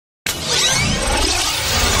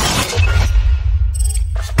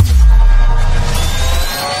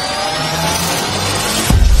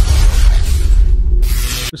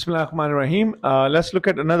Bismillahirrahmanirrahim. Let's look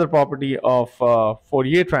at another property of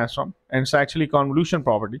Fourier transform, and it's actually convolution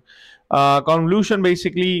property. Convolution,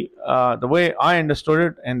 basically, the way I understood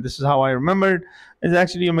it, and this is how I remembered, is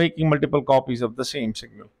actually you're making multiple copies of the same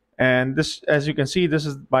signal. And this, as you can see, this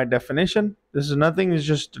is by definition. This is nothing, it's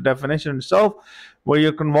just a definition itself, where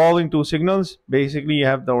you're convolving two signals. Basically, you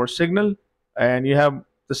have the signal, and you have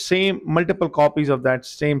the same multiple copies of that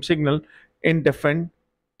same signal in different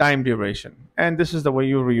time duration, and this is the way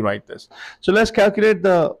you rewrite this. So let's calculate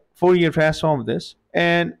the Fourier transform of this,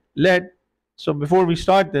 and so before we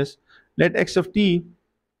start this, let x of t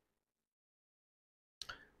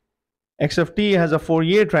has a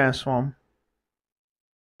Fourier transform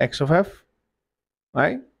x of f,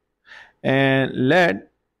 right? And let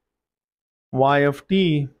y of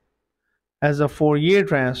t has a Fourier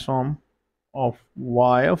transform of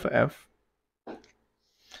y of f.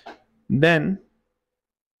 Then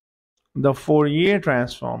the Fourier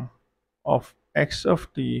transform of x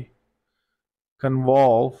of t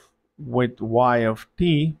convolve with y of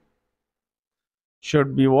t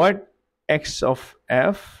should be what? X of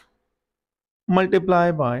f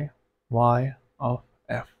multiplied by y of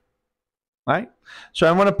f, right? So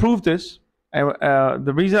I'm going to prove this.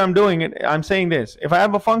 The reason I'm doing it, I'm saying this: if I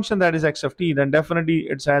have a function that is x of t, then definitely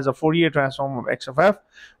it has a Fourier transform of x of f.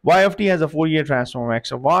 Y of t has a Fourier transform of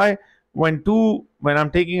x of y. When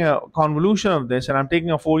I'm taking a convolution of this and I'm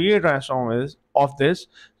taking a Fourier transform of this,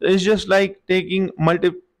 it's just like taking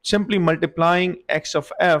simply multiplying x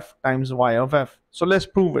of f times y of f. So let's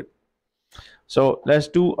prove it. So let's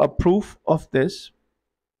do a proof of this.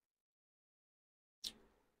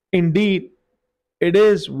 Indeed, it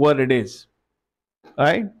is what it is,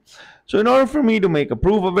 right? So in order for me to make a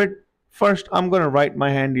proof of it, first I'm going to write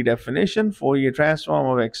my handy definition: Fourier transform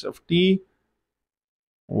of x of t,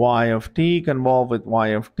 y of t convolve with y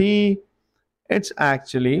of t. It's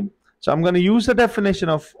actually, so I'm going to use the definition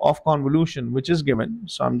of convolution, which is given.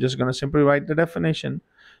 So I'm just going to simply write the definition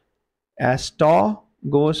as tau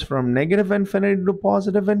goes from negative infinity to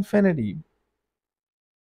positive infinity,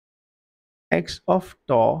 x of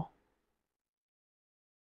tau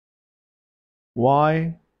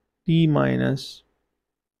y t minus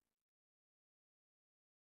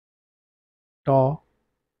tau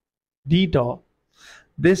d tau.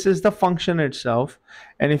 This is the function itself.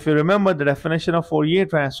 And if you remember, the definition of Fourier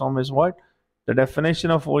transform is what? The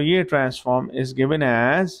definition of Fourier transform is given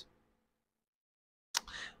as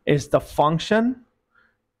is the function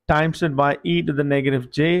times it by e to the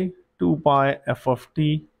negative j 2 pi f of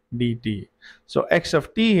t dt. So x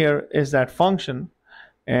of t here is that function,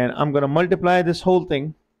 and I'm going to multiply this whole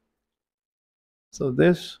thing. So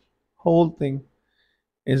this whole thing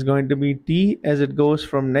is going to be t as it goes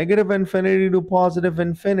from negative infinity to positive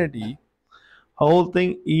infinity, whole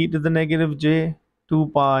thing e to the negative j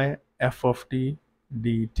 2 pi f of t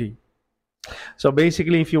dt. So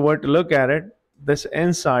basically, if you were to look at it, this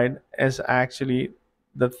inside is actually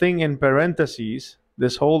the thing in parentheses.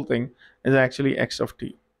 This whole thing is actually x of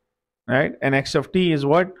t, right? And x of t is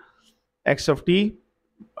what? X of t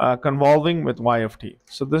convolving with y of t.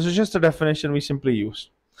 So this is just a definition we simply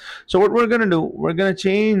use. So what we're going to do, we're going to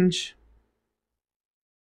change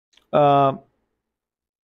the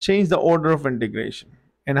order of integration.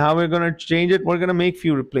 And how we're going to change it, we're going to make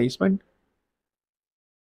few replacement.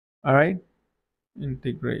 All right,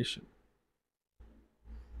 integration.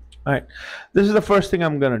 All right, this is the first thing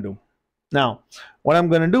I'm going to do. Now what I'm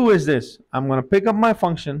going to do is this: I'm going to pick up my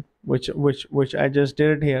function, which I just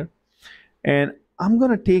did it here, and I'm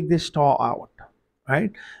going to take this tau out,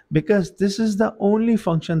 right? Because this is the only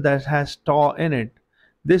function that has tau in it.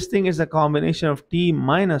 This thing is a combination of t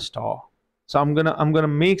minus tau. So I'm gonna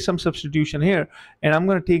make some substitution here, and I'm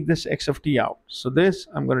gonna take this x of t out. So this,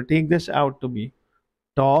 I'm gonna take this out to be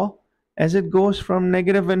tau as it goes from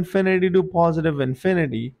negative infinity to positive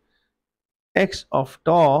infinity, x of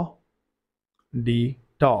tau d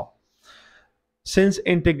tau. Since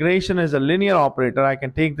integration is a linear operator, I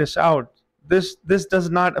can take this out. This does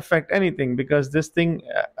not affect anything, because this thing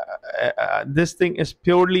is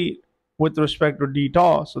purely with respect to d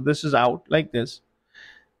tau. So this is out like this.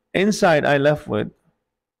 Inside I left with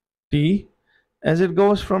t as it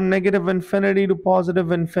goes from negative infinity to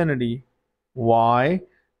positive infinity, y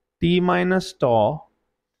t minus tau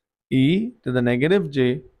e to the negative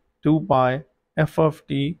j 2 pi f of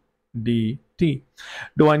t dt.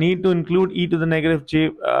 Do I need to include e to the negative j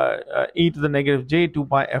 2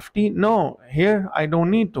 pi f t? No, here I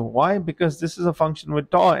don't need to. Why? Because this is a function with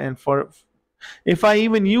tau, and if I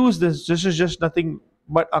even use this is just nothing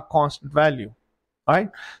but a constant value. All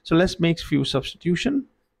right, so let's make few substitution.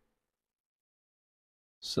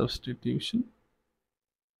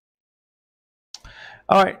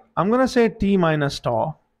 All right, I'm going to say t minus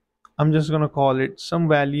tau. I'm just going to call it some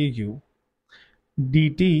value u.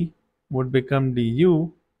 dt would become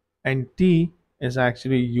du, and t is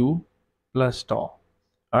actually u plus tau.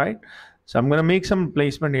 All right, so I'm going to make some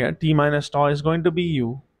replacement here. T minus tau is going to be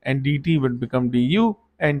u, and dt would become du,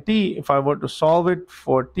 and t, if I were to solve it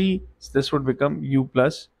for t, this would become u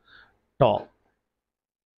plus tau.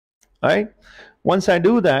 All right, once I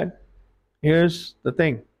do that, here's the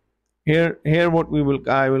thing. Here what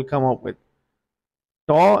I will come up with.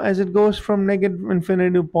 Tau, as it goes from negative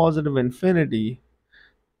infinity to positive infinity,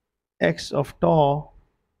 x of tau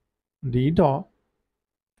d tau.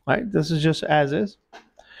 Right, this is just as is.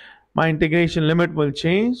 My integration limit will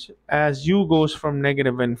change as u goes from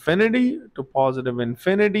negative infinity to positive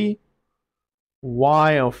infinity.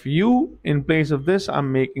 Y of u, in place of this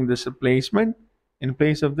I'm making this replacement. In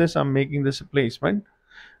place of this I'm making this replacement.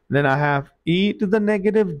 Then I have e to the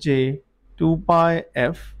negative j 2 pi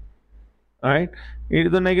f. All right, e to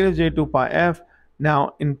the negative j 2 pi f.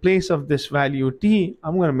 Now in place of this value t,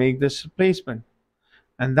 I'm going to make this replacement,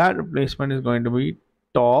 and that replacement is going to be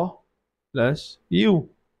tau plus u.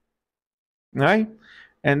 Right,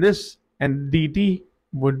 and this and dt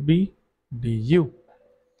would be du.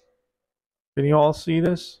 Can you all see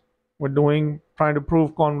this? We're trying to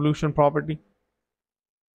prove convolution property.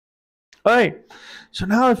 All right, so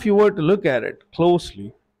now if you were to look at it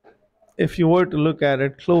closely,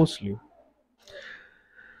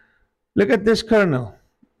 look at this kernel.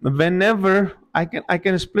 Whenever I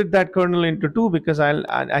can split that kernel into two, because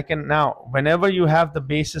I can now, whenever you have the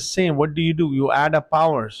bases same, what do? You add up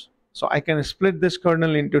powers. So I can split this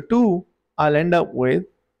kernel into two. I'll end up with,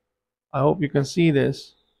 I hope you can see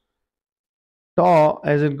this, tau,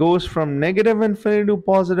 as it goes from negative infinity to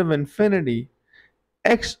positive infinity,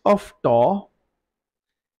 x of tau.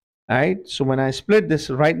 Right, so when I split this,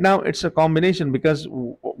 right now it's a combination, because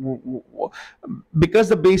the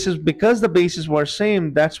bases were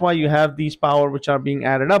same, that's why you have these power which are being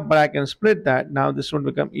added up. But I can split that. Now this would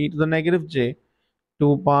become e to the negative j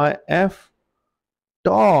 2 pi f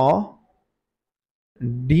tau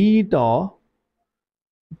d tau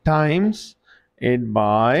times it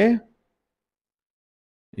by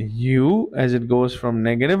u, as it goes from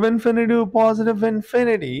negative infinity to positive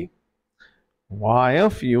infinity, y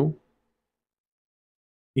of u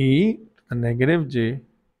e to the negative j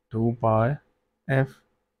 2 pi f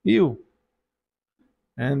u,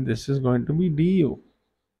 and this is going to be du.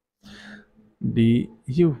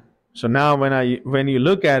 So now when you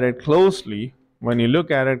look at it closely,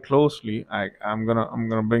 I'm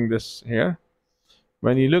gonna bring this here.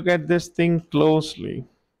 When you look at this thing closely,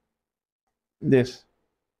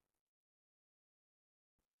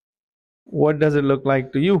 what does it look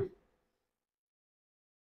like to you?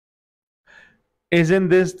 Isn't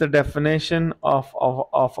this the definition of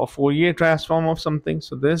a Fourier transform of something?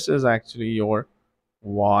 So this is actually your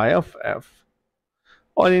y of f,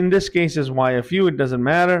 or in this case is y of u, it doesn't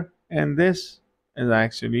matter, and this is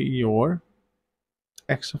actually your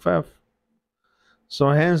x of f. So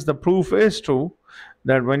hence the proof is true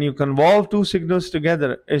that when you convolve two signals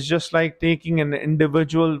together, it's just like taking an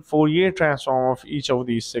individual Fourier transform of each of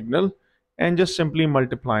these signals and just simply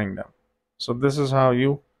multiplying them. So this is how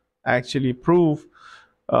you actually prove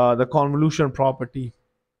the convolution property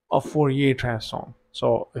of Fourier transform.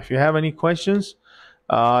 So if you have any questions,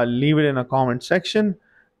 leave it in a comment section,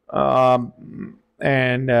 and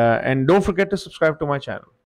don't forget to subscribe to my channel.